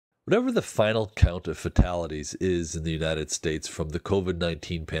Whatever the final count of fatalities is in the United States from the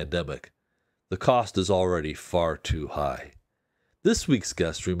COVID-19 pandemic, the cost is already far too high. This week's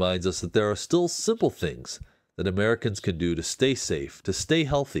guest reminds us that there are still simple things that Americans can do to stay safe, to stay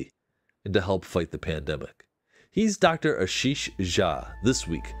healthy, and to help fight the pandemic. He's Dr. Ashish Jha this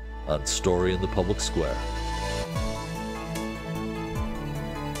week on Story in the Public Square.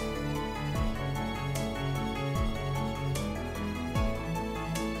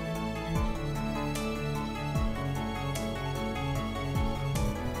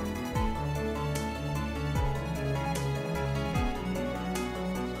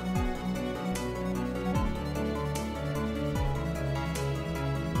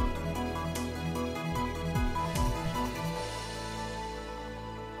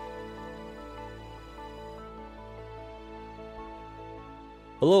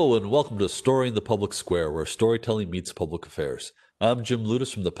 Hello and welcome to Story in the Public Square, where storytelling meets public affairs. I'm Jim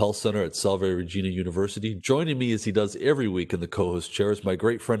Ludis from the Pell Center at Salve Regina University. Joining me as he does every week in the co-host chair is my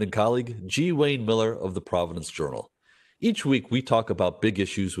great friend and colleague, G. Wayne Miller of the Providence Journal. Each week we talk about big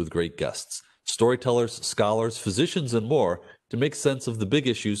issues with great guests, storytellers, scholars, physicians, and more to make sense of the big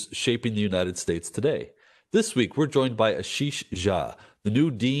issues shaping the United States today. This week we're joined by Ashish Jha, the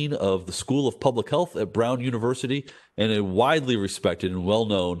new dean of the School of Public Health at Brown University and a widely respected and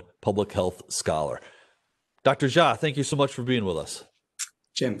well-known public health scholar. Dr. Jha, thank you so much for being with us.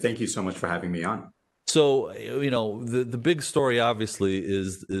 Jim, thank you so much for having me on. So, the big story obviously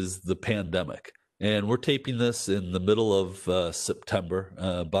is the pandemic. And we're taping this in the middle of September.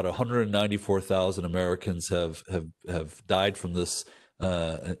 About 194,000 Americans have died from this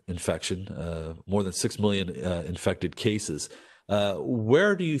infection, more than 6 million infected cases.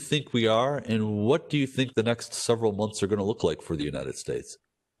 Where do you think we are, and what do you think the next several months are going to look like for the United States?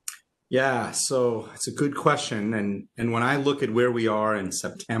 Yeah, so it's a good question. And when I look at where we are in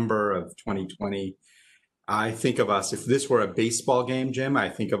September of 2020, I think of us, if this were a baseball game, Jim, I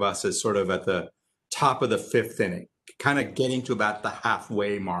think of us as sort of at the top of the fifth inning, kind of getting to about the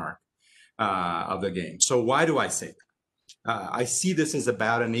halfway mark of the game. So why do I say that? I see this as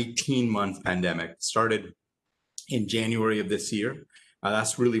about an 18-month pandemic. It started in January of this year.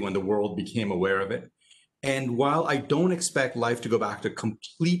 That's really when the world became aware of it. And while I don't expect life to go back to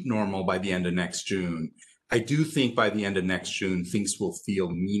complete normal by the end of next June, I do think by the end of next June, things will feel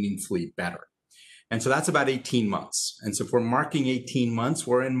meaningfully better. And so that's about 18 months. And so if we're marking 18 months,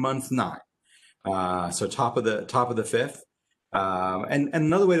 we're in month 9. So top of the fifth. And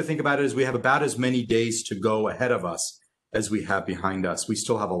another way to think about it is we have about as many days to go ahead of us as we have behind us. We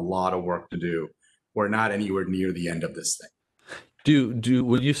still have a lot of work to do. We're not anywhere near the end of this thing. Do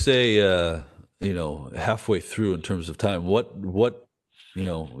when you say halfway through in terms of time, what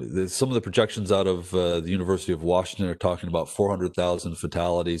some of the projections out of the University of Washington are talking about 400,000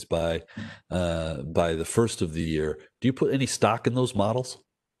 fatalities by the first of the year. Do you put any stock in those models?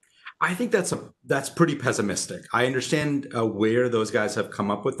 I think that's pretty pessimistic. I understand where those guys have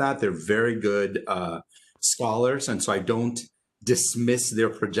come up with that. They're very good scholars, and so I don't dismiss their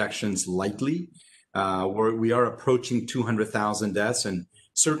projections lightly. We are approaching 200,000 deaths, and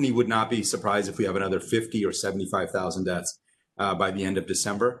certainly would not be surprised if we have another 50 or 75,000 deaths by the end of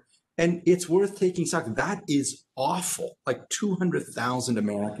December. And it's worth taking stock. That is awful. Like 200,000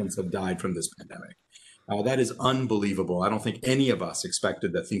 Americans have died from this pandemic. That is unbelievable. I don't think any of us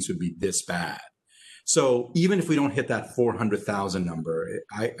expected that things would be this bad. So even if we don't hit that 400,000 number,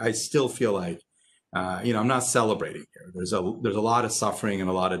 I still feel like, I'm not celebrating here. There's a lot of suffering and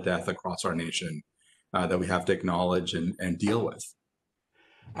a lot of death across our nation that we have to acknowledge and deal with.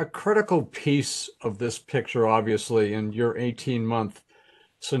 A critical piece of this picture, obviously, in your 18-month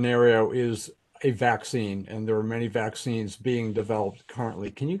scenario is a vaccine, and there are many vaccines being developed currently.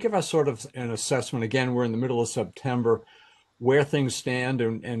 Can you give us sort of an assessment? Again, we're in the middle of September, where things stand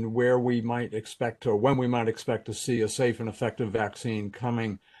and where we might expect to, or when we might expect to see a safe and effective vaccine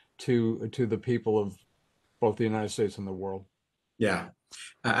coming to the people of both the United States and the world? Yeah.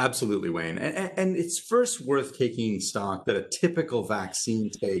 Absolutely, Wayne. And it's first worth taking stock that a typical vaccine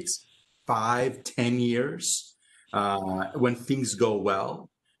takes 5-10 years when things go well.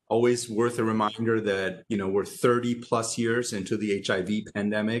 Always worth a reminder that, we're 30 plus years into the HIV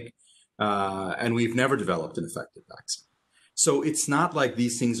pandemic, and we've never developed an effective vaccine. So it's not like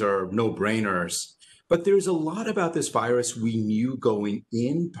these things are no-brainers, but there's a lot about this virus we knew going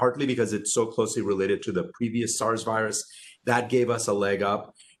in, partly because it's so closely related to the previous SARS virus. That gave us a leg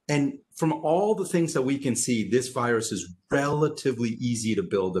up. And from all the things that we can see, this virus is relatively easy to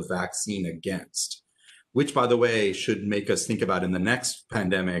build a vaccine against, which, by the way, should make us think about in the next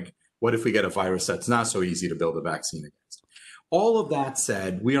pandemic, what if we get a virus that's not so easy to build a vaccine against? All of that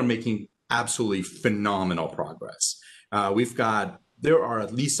said, we are making absolutely phenomenal progress. There are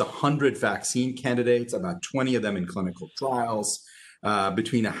at least 100 vaccine candidates, about 20 of them in clinical trials,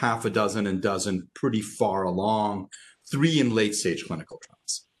 between a half a dozen and dozen pretty far along, 3 in late stage clinical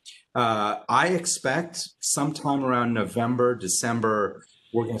trials. I expect sometime around November, December,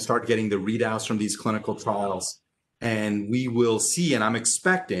 we're going to start getting the readouts from these clinical trials, and we will see, and I'm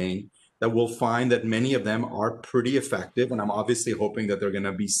expecting that we'll find that many of them are pretty effective, and I'm obviously hoping that they're going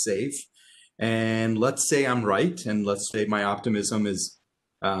to be safe. And let's say I'm right, and let's say my optimism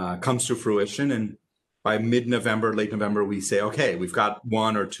comes to fruition, and by mid-November, late November, we say, okay, we've got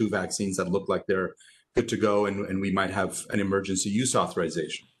 1 or 2 vaccines that look like they're good to go, and we might have an emergency use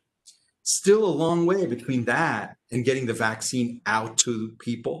authorization. Still a long way between that and getting the vaccine out to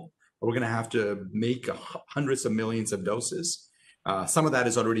people. We're going to have to make hundreds of millions of doses. Some of that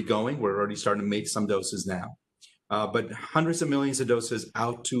is already going. We're already starting to make some doses now. But hundreds of millions of doses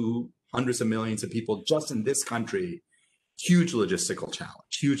out to hundreds of millions of people just in this country, huge logistical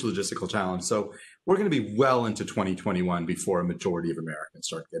challenge. So we're going to be well into 2021 before a majority of Americans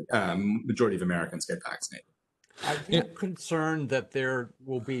get vaccinated. Are you concerned that there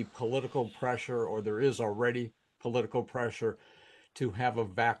will be political pressure, or there is already political pressure, to have a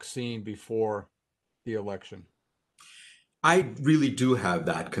vaccine before the election? I really do have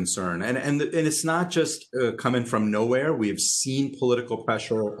that concern. And it's not just coming from nowhere. We have seen political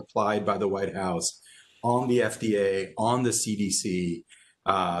pressure applied by the White House on the FDA, on the CDC,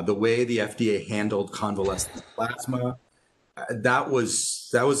 the way the FDA handled convalescent plasma. That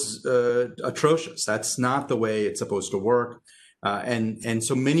was atrocious. That's not the way it's supposed to work. And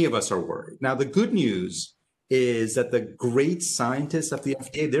so many of us are worried. Now, the good news is that the great scientists at the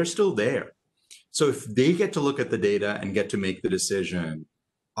FDA, they're still there. So if they get to look at the data and get to make the decision,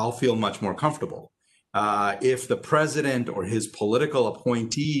 I'll feel much more comfortable. If the president or his political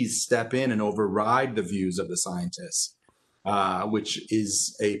appointees step in and override the views of the scientists, which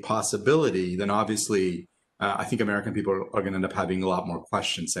is a possibility, then obviously I think American people are going to end up having a lot more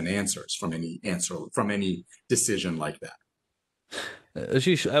questions than answers from any decision like that.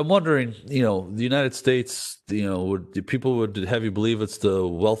 Ashish, I'm wondering, the United States, people would have you believe it's the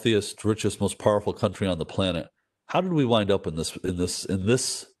wealthiest, richest, most powerful country on the planet. How did we wind up in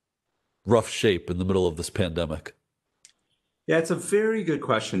this rough shape in the middle of this pandemic? Yeah, it's a very good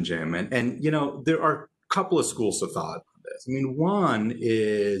question, Jim. And there are a couple of schools of thought on this. I mean, one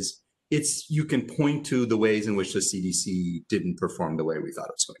is you can point to the ways in which the CDC didn't perform the way we thought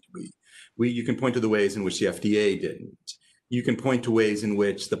it was going to be. You can point to the ways in which the FDA didn't. You can point to ways in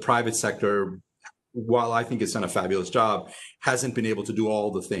which the private sector, while I think it's done a fabulous job, hasn't been able to do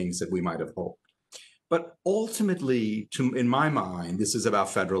all the things that we might have hoped. But ultimately, in my mind, this is about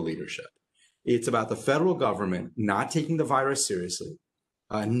federal leadership. It's about the federal government not taking the virus seriously,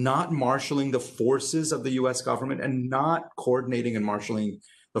 not marshaling the forces of the US government, and not coordinating and marshaling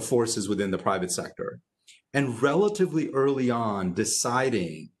the forces within the private sector. And relatively early on,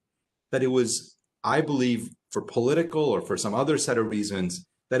 deciding that it was, I believe, for political or for some other set of reasons,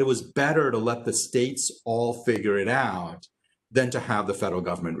 that it was better to let the states all figure it out than to have the federal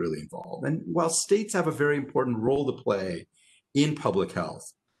government really involved. And while states have a very important role to play in public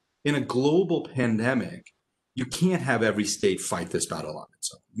health, in a global pandemic, you can't have every state fight this battle on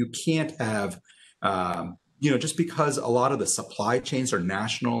its own. You can't have, just because a lot of the supply chains are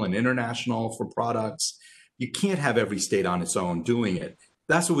national and international for products, you can't have every state on its own doing it.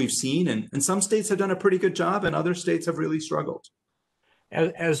 That's what we've seen. And some states have done a pretty good job, and other states have really struggled.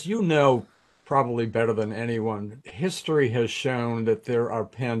 As you know, probably better than anyone, history has shown that there are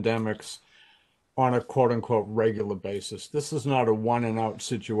pandemics on a quote unquote regular basis. This is not a one and out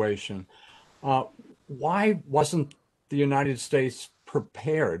situation. Why wasn't the United States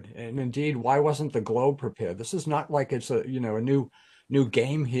prepared? And indeed, why wasn't the globe prepared? This is not like it's a new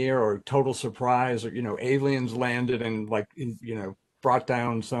game here, or total surprise, or aliens landed and brought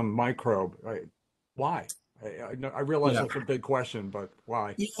down some microbe. Right? Why? I realize that's a big question, but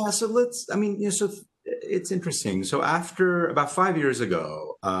why? Yeah, so it's interesting. So after about 5 years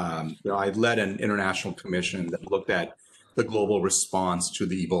ago, I led an international commission that looked at the global response to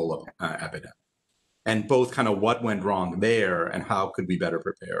the Ebola epidemic, and both kind of what went wrong there and how could we better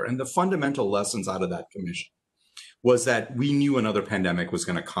prepare. And the fundamental lessons out of that commission was that we knew another pandemic was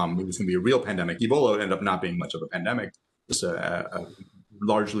going to come. It was going to be a real pandemic. Ebola ended up not being much of a pandemic, just a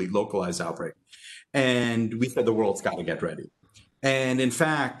largely localized outbreak. And we said the world's got to get ready. And in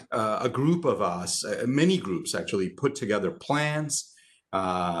fact, a group of us, many groups actually, put together plans.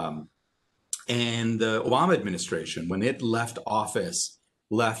 And the Obama administration, when it left office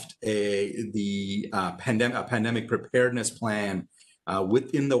left a pandemic preparedness plan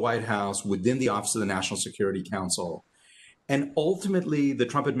within the White House, within the Office of the National Security Council. And ultimately, the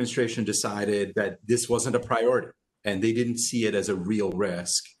Trump administration decided that this wasn't a priority, and they didn't see it as a real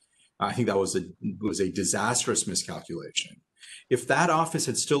risk. I think that was a disastrous miscalculation. If that office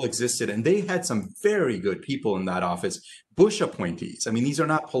had still existed, and they had some very good people in that office, Bush appointees, I mean, these are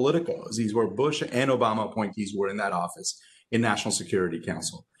not politicos. These were Bush and Obama appointees who were in that office in National Security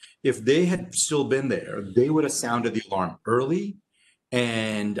Council. If they had still been there, they would have sounded the alarm early.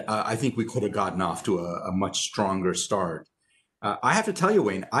 And I think we could have gotten off to a much stronger start. I have to tell you,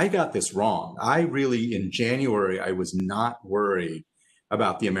 Wayne, I got this wrong. In January, I was not worried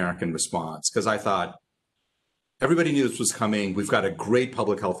about the American response because I thought everybody knew this was coming. We've got a great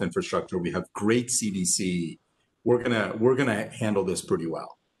public health infrastructure. We have great CDC. We're gonna handle this pretty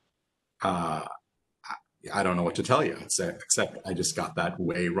well. I don't know what to tell you, except I just got that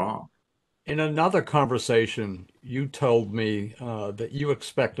way wrong. In another conversation, you told me that you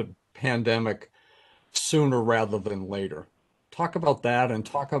expect a pandemic sooner rather than later. Talk about that and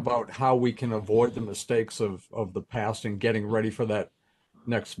talk about how we can avoid the mistakes of the past and getting ready for that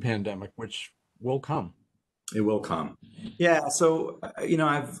next pandemic, which will come. It will come. Yeah. So,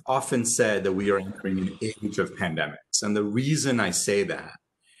 I've often said that we are entering an age of pandemics. And the reason I say that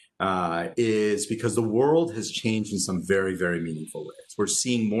is because the world has changed in some very, very meaningful ways. We're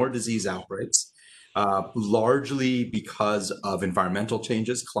seeing more disease outbreaks, largely because of environmental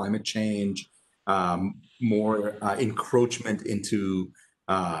changes, climate change, more encroachment into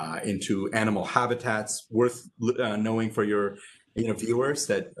animal habitats. Worth knowing for your viewers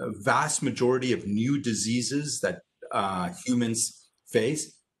that a vast majority of new diseases that humans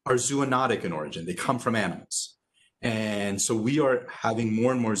face are zoonotic in origin. They come from animals. And so we are having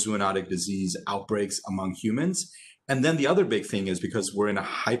more and more zoonotic disease outbreaks among humans. And then the other big thing is because we're in a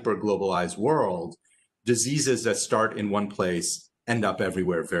hyper globalized world, diseases that start in one place end up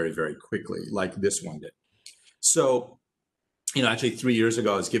everywhere very, very quickly, like this one did. So, actually 3 years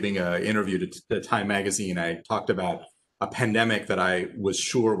ago, I was giving an interview to Time Magazine. I talked about a pandemic that I was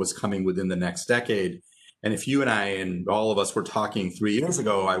sure was coming within the next decade. And if you and I and all of us were talking 3 years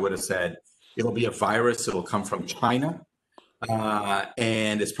ago, I would have said, it'll be a virus. It'll come from China.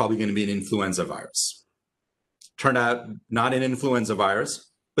 And it's probably going to be an influenza virus. Turned out not an influenza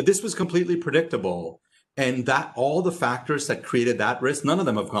virus, but this was completely predictable. And that all the factors that created that risk, none of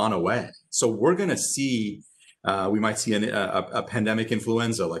them have gone away. So we're going to see, we might see a pandemic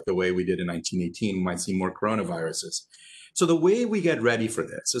influenza like the way we did in 1918. We might see more coronaviruses. So the way we get ready for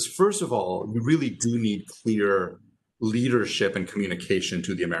this is, first of all, you really do need clear leadership and communication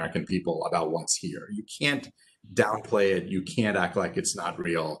to the American people about what's here. You can't downplay it. You can't act like it's not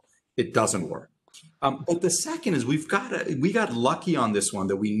real. It doesn't work. But the second is we got lucky on this one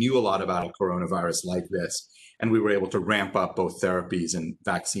that we knew a lot about a coronavirus like this, and we were able to ramp up both therapies and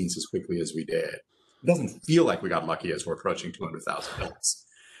vaccines as quickly as we did. It doesn't feel like we got lucky as we're approaching 200,000 deaths,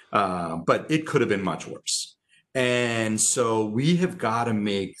 but it could have been much worse. And so we have got to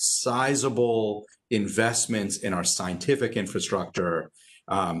make sizable investments in our scientific infrastructure,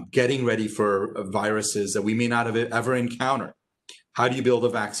 getting ready for viruses that we may not have ever encountered. How do you build a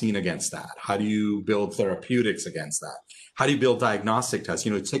vaccine against that? How do you build therapeutics against that? How do you build diagnostic tests?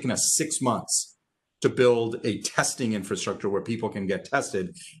 It's taken us 6 months to build a testing infrastructure where people can get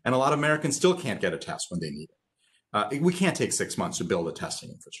tested. And a lot of Americans still can't get a test when they need it. We can't take 6 months to build a testing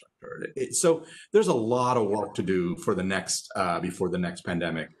infrastructure. So there's a lot of work to do for the next, before the next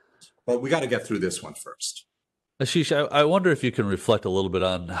pandemic. But we got to get through this one first. Ashish, I wonder if you can reflect a little bit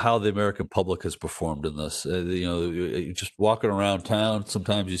on how the American public has performed in this. Just walking around town,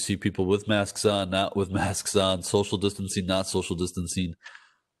 sometimes you see people with masks on, not with masks on, social distancing, not social distancing.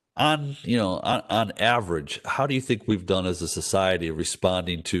 On average, how do you think we've done as a society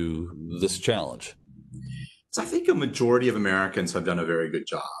responding to this challenge? So I think a majority of Americans have done a very good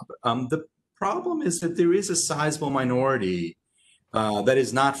job. The problem is that there is a sizable minority that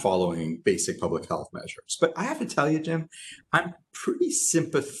is not following basic public health measures. But I have to tell you, Jim, I'm pretty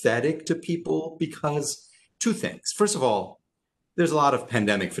sympathetic to people because two things. First of all, there's a lot of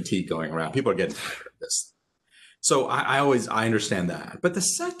pandemic fatigue going around. People are getting tired of this. So I understand that. But the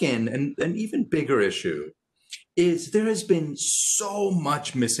second and an even bigger issue is there has been so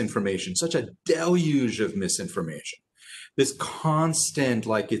much misinformation, such a deluge of misinformation. This constant,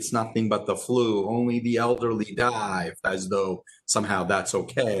 like it's nothing but the flu, only the elderly die, as though somehow that's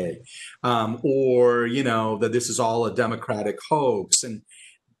okay. Or, that this is all a Democratic hoax. And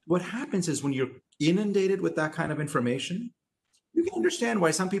what happens is when you're inundated with that kind of information, you can understand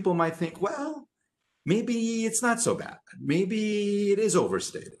why some people might think, well, maybe it's not so bad. Maybe it is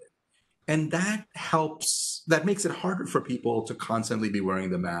overstated. And that helps, that makes it harder for people to constantly be wearing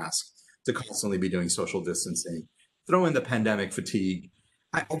the mask, to constantly be doing social distancing, throw in the pandemic fatigue.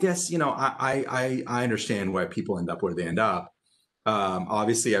 I guess, I understand why people end up where they end up.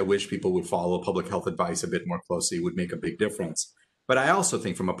 Obviously, I wish people would follow public health advice a bit more closely. It would make a big difference. But I also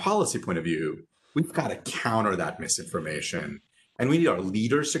think from a policy point of view, we've got to counter that misinformation. And we need our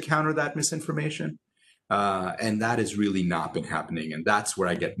leaders to counter that misinformation. And that has really not been happening. And that's where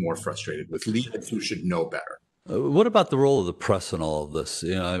I get more frustrated with leaders who should know better. What about the role of the press in all of this?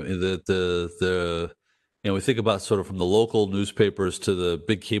 I mean, we think about sort of from the local newspapers to the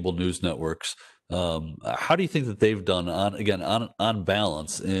big cable news networks. How do you think that they've done on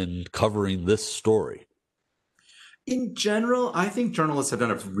balance in covering this story? In general, I think journalists have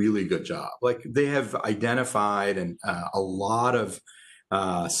done a really good job. Like they have identified a lot of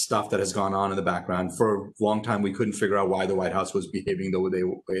stuff that has gone on in the background. For a long time, we couldn't figure out why the White House was behaving the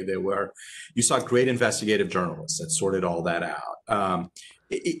way they were. You saw great investigative journalists that sorted all that out.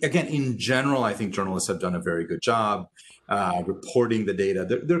 Again, in general, I think journalists have done a very good job reporting the data.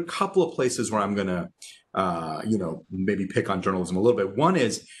 There are a couple of places where I'm going to, maybe pick on journalism a little bit. One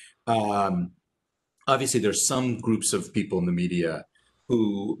is, obviously, there's some groups of people in the media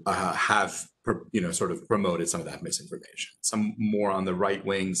who have sort of promoted some of that misinformation. Some more on the right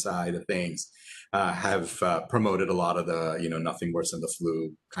wing side of things have promoted a lot of the nothing worse than the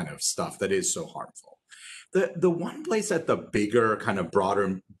flu kind of stuff that is so harmful. The one place that the bigger kind of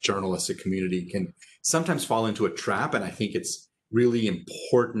broader journalistic community can sometimes fall into a trap, and I think it's really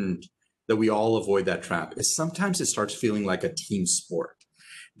important that we all avoid that trap, is sometimes it starts feeling like a team sport.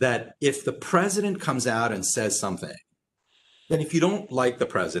 That if the president comes out and says something, then if you don't like the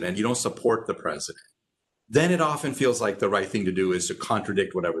president, you don't support the president, then it often feels like the right thing to do is to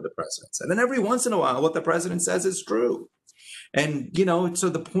contradict whatever the president said. And every once in a while, what the president says is true. And, so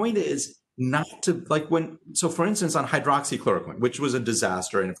the point is not to for instance, on hydroxychloroquine, which was a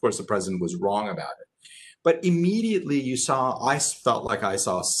disaster. And of course, the president was wrong about it. But immediately I felt like I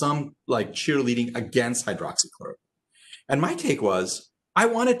saw some cheerleading against hydroxychloroquine. And my take was, I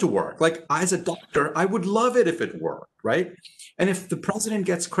want it to work. Like, as a doctor, I would love it if it worked, right? And if the president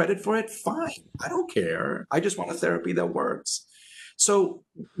gets credit for it, fine. I don't care. I just want a therapy that works. So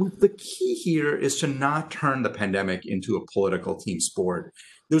the key here is to not turn the pandemic into a political team sport.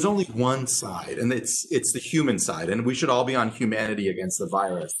 There's only one side, and it's the human side. And we should all be on humanity against the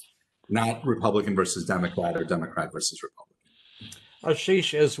virus, not Republican versus Democrat or Democrat versus Republican.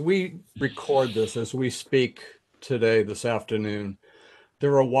 Ashish, as we record this, as we speak today, this afternoon,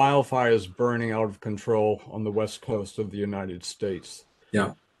 there are wildfires burning out of control on the west coast of the United States.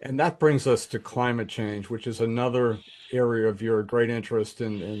 Yeah. And that brings us to climate change, which is another area of your great interest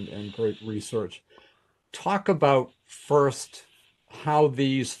and great research. Talk about first how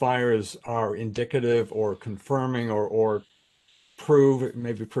these fires are indicative or confirming or prove,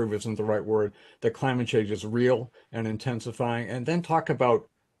 maybe prove isn't the right word, that climate change is real and intensifying. And then talk about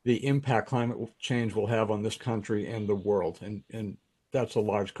the impact climate change will have on this country and the world. And that's a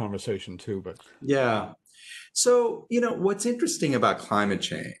large conversation too, but yeah. So, what's interesting about climate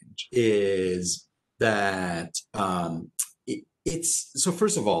change is that so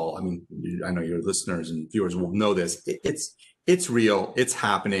first of all, I mean, I know your listeners and viewers will know this. It's real. It's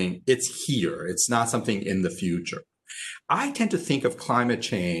happening. It's here. It's not something in the future. I tend to think of climate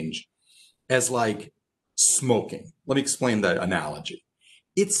change as like smoking. Let me explain that analogy.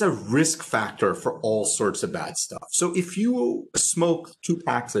 It's a risk factor for all sorts of bad stuff. So if you smoke 2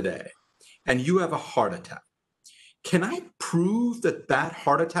 packs a day and you have a heart attack, can I prove that that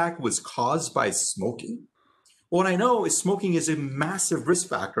heart attack was caused by smoking? What I know is smoking is a massive risk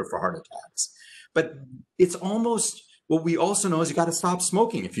factor for heart attacks. But it's almost, what we also know is you got to stop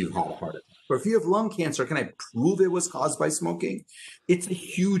smoking if you've had a heart attack. Or if you have lung cancer, can I prove it was caused by smoking? It's a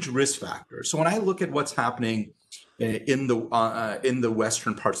huge risk factor. So when I look at what's happening in the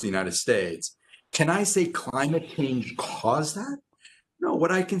western parts of the United States, can I say climate change caused that? No,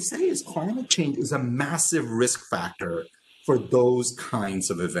 what I can say is climate change is a massive risk factor for those kinds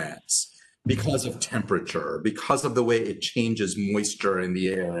of events because of temperature, because of the way it changes moisture in the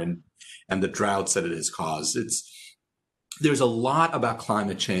air and the droughts that it has caused. There's a lot about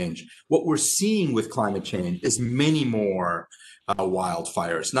climate change. What we're seeing with climate change is many more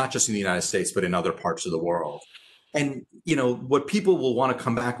wildfires, not just in the United States, but in other parts of the world. And, what people will want to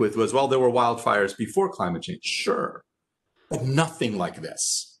come back with was, well, there were wildfires before climate change. Sure, but nothing like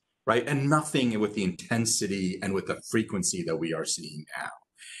this, right? And nothing with the intensity and with the frequency that we are seeing now.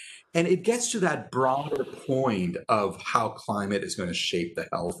 And it gets to that broader point of how climate is going to shape the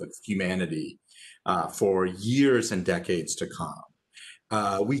health of humanity. for years and decades to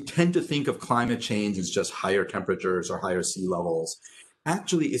come. We tend to think of climate change as just higher temperatures or higher sea levels.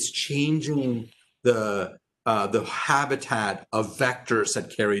 Actually, it's changing the habitat of vectors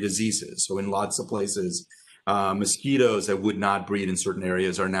that carry diseases. So in lots of places, mosquitoes that would not breed in certain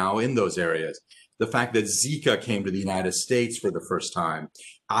areas are now in those areas. The fact that Zika came to the United States for the first time,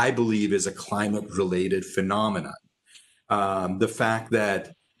 I believe, is a climate-related phenomenon. The fact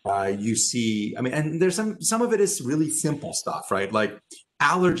that you see, I mean, and there's some of it is really simple stuff, right? Like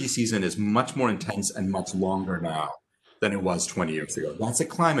allergy season is much more intense and much longer now than it was 20 years ago. That's a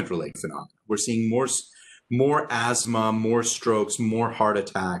climate-related phenomenon. We're seeing more asthma, more strokes, more heart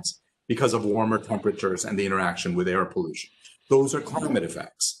attacks because of warmer temperatures and the interaction with air pollution. Those are climate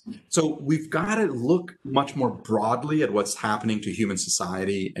effects. So we've got to look much more broadly at what's happening to human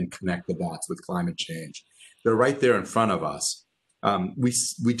society and connect the dots with climate change. They're right there in front of us.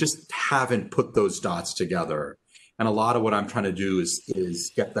 We just haven't put those dots together. And a lot of what I'm trying to do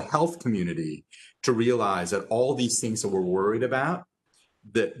is get the health community to realize that all these things that we're worried about,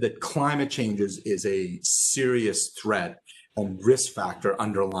 that climate change is a serious threat and risk factor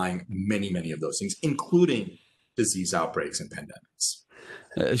underlying many, many of those things, including disease outbreaks and pandemics.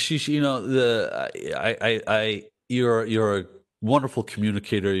 Ashish, you know, you're a wonderful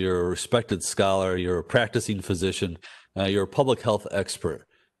communicator. You're a respected scholar. You're a practicing physician. You're a public health expert.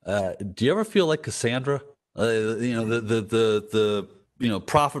 Do you ever feel like Cassandra? You know, the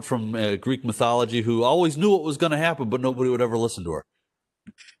prophet from Greek mythology who always knew what was going to happen, but nobody would ever listen to her.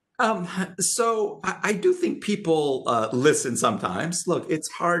 So I do think people listen sometimes. Look, it's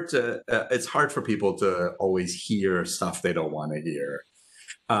hard for people to always hear stuff they don't want to hear.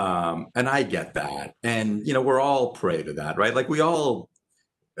 And I get that. And, you know, we're all prey to that, right? Like we all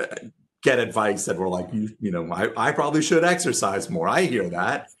get advice that we're like, I probably should exercise more. I hear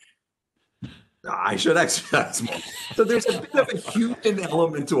that. I should exercise more. So there's a bit of a human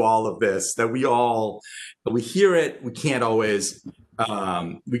element to all of this that we hear it. We can't always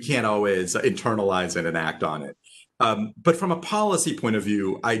internalize it and act on it. But from a policy point of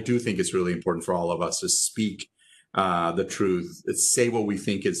view, I do think it's really important for all of us to speak the truth, say what we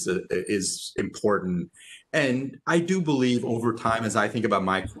think is important. And I do believe over time, as I think about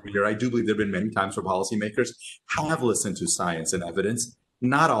my career, I do believe there have been many times where policymakers have listened to science and evidence.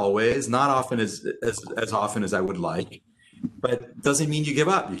 Not always, not often as often as I would like, but doesn't mean you give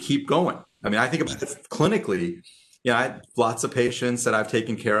up. You keep going. I mean, I think about it clinically. I have lots of patients that I've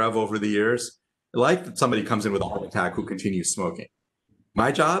taken care of over the years. Like somebody comes in with a heart attack who continues smoking.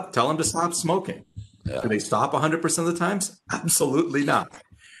 My job, tell them to stop smoking. Yeah. Do they stop 100% of the times? Absolutely not.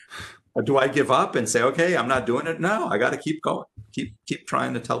 Do I give up and say, okay, I'm not doing it? No, I got to keep going. Keep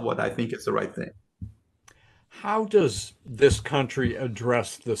trying to tell what I think is the right thing. How does this country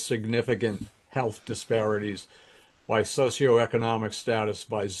address the significant health disparities by socioeconomic status,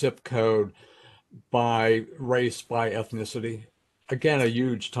 by zip code, by race, by ethnicity? Again, a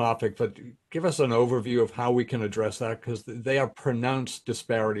huge topic, but give us an overview of how we can address that, because they are pronounced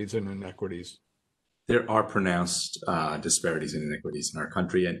disparities and inequities. There are pronounced disparities and inequities in our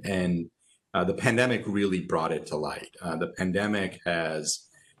country, and the pandemic really brought it to light. The pandemic has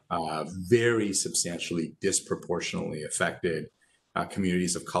very substantially, disproportionately affected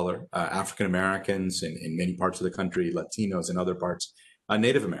communities of color, African Americans in many parts of the country, Latinos in other parts,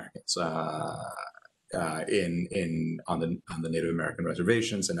 Native Americans on the Native American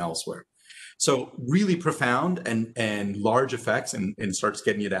reservations and elsewhere. So really profound and large effects, and starts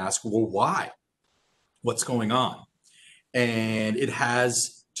getting you to ask, well, why? What's going on? And it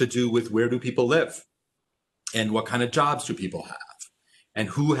has to do with where do people live, and what kind of jobs do people have, and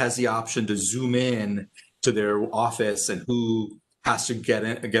who has the option to zoom in to their office, and who has to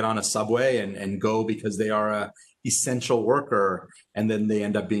get on a subway and go because they are a essential worker, and then they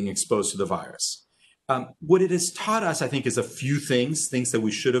end up being exposed to the virus. What it has taught us, I think, is a few things that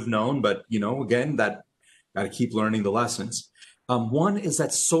we should have known, but again, that got to keep learning the lessons. One is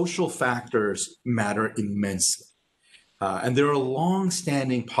that social factors matter immensely, and there are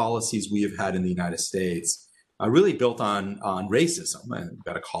long-standing policies we have had in the United States, really built on racism, and we've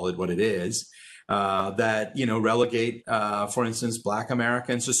got to call it what it is, that relegate, for instance, Black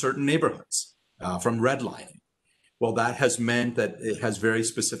Americans to certain neighborhoods from redlining. Well, that has meant that it has very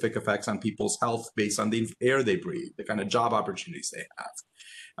specific effects on people's health based on the air they breathe, the kind of job opportunities they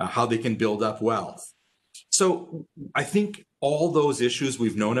have, how they can build up wealth. So I think all those issues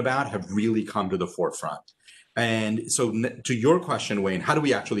we've known about have really come to the forefront. And so to your question, Wayne, how do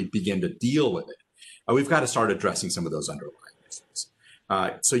we actually begin to deal with it? We've got to start addressing some of those underlying issues.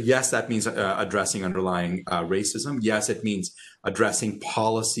 So yes, that means addressing underlying racism. Yes, it means addressing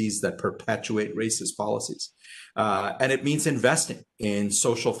policies that perpetuate racist policies. And it means investing in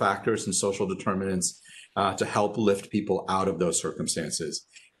social factors and social determinants to help lift people out of those circumstances.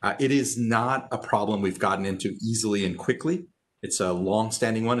 It is not a problem we've gotten into easily and quickly. It's a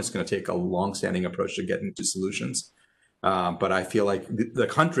long-standing one. It's going to take a long-standing approach to get into solutions. But I feel like the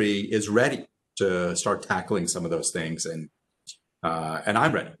country is ready to start tackling some of those things, and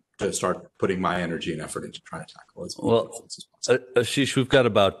I'm ready to start putting my energy and effort into trying to tackle as well. Ashish, we've got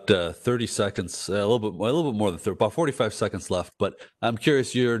about 30 seconds, a little bit more than 30, about 45 seconds left. But I'm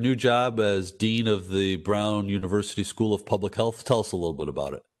curious, your new job as Dean of the Brown University School of Public Health. Tell us a little bit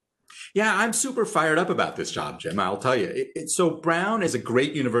about it. Yeah, I'm super fired up about this job, Jim. I'll tell you. So Brown is a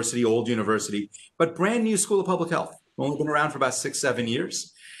great university, old university, but brand new School of Public Health. Only been around for about 6-7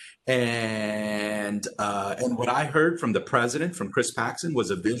 years. And what I heard from the president, from Chris Paxson,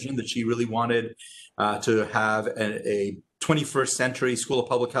 was a vision that she really wanted to have a 21st century School of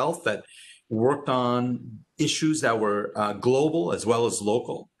Public Health that worked on issues that were global as well as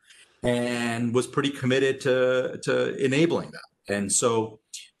local, and was pretty committed to enabling that. And so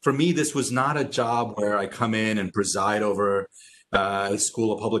for me, this was not a job where I come in and preside over a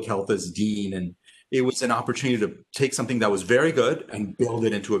School of Public Health as dean. And it was an opportunity to take something that was very good and build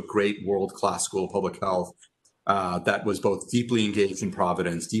it into a great world-class School of Public Health that was both deeply engaged in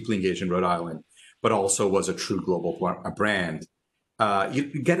Providence, deeply engaged in Rhode Island, but also was a true global brand.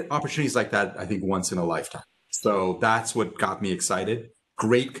 You get opportunities like that, I think, once in a lifetime. So that's what got me excited.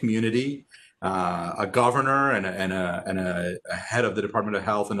 Great community, a governor and a head of the Department of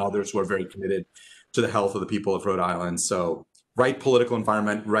Health and others who are very committed to the health of the people of Rhode Island. So right political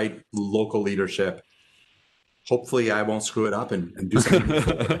environment, right local leadership. Hopefully I won't screw it up and do something.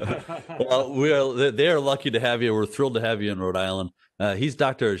 Well, they are lucky to have you. We're thrilled to have you in Rhode Island. He's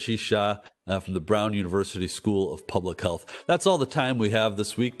Dr. Ashish Jha from the Brown University School of Public Health. That's all the time we have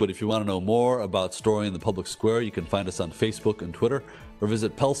this week, but if you want to know more about Story in the Public Square, you can find us on Facebook and Twitter, or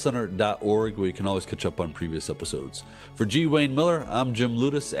visit pellcenter.org, where you can always catch up on previous episodes. For G. Wayne Miller, I'm Jim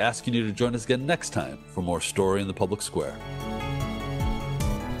Ludis, asking you to join us again next time for more Story in the Public Square.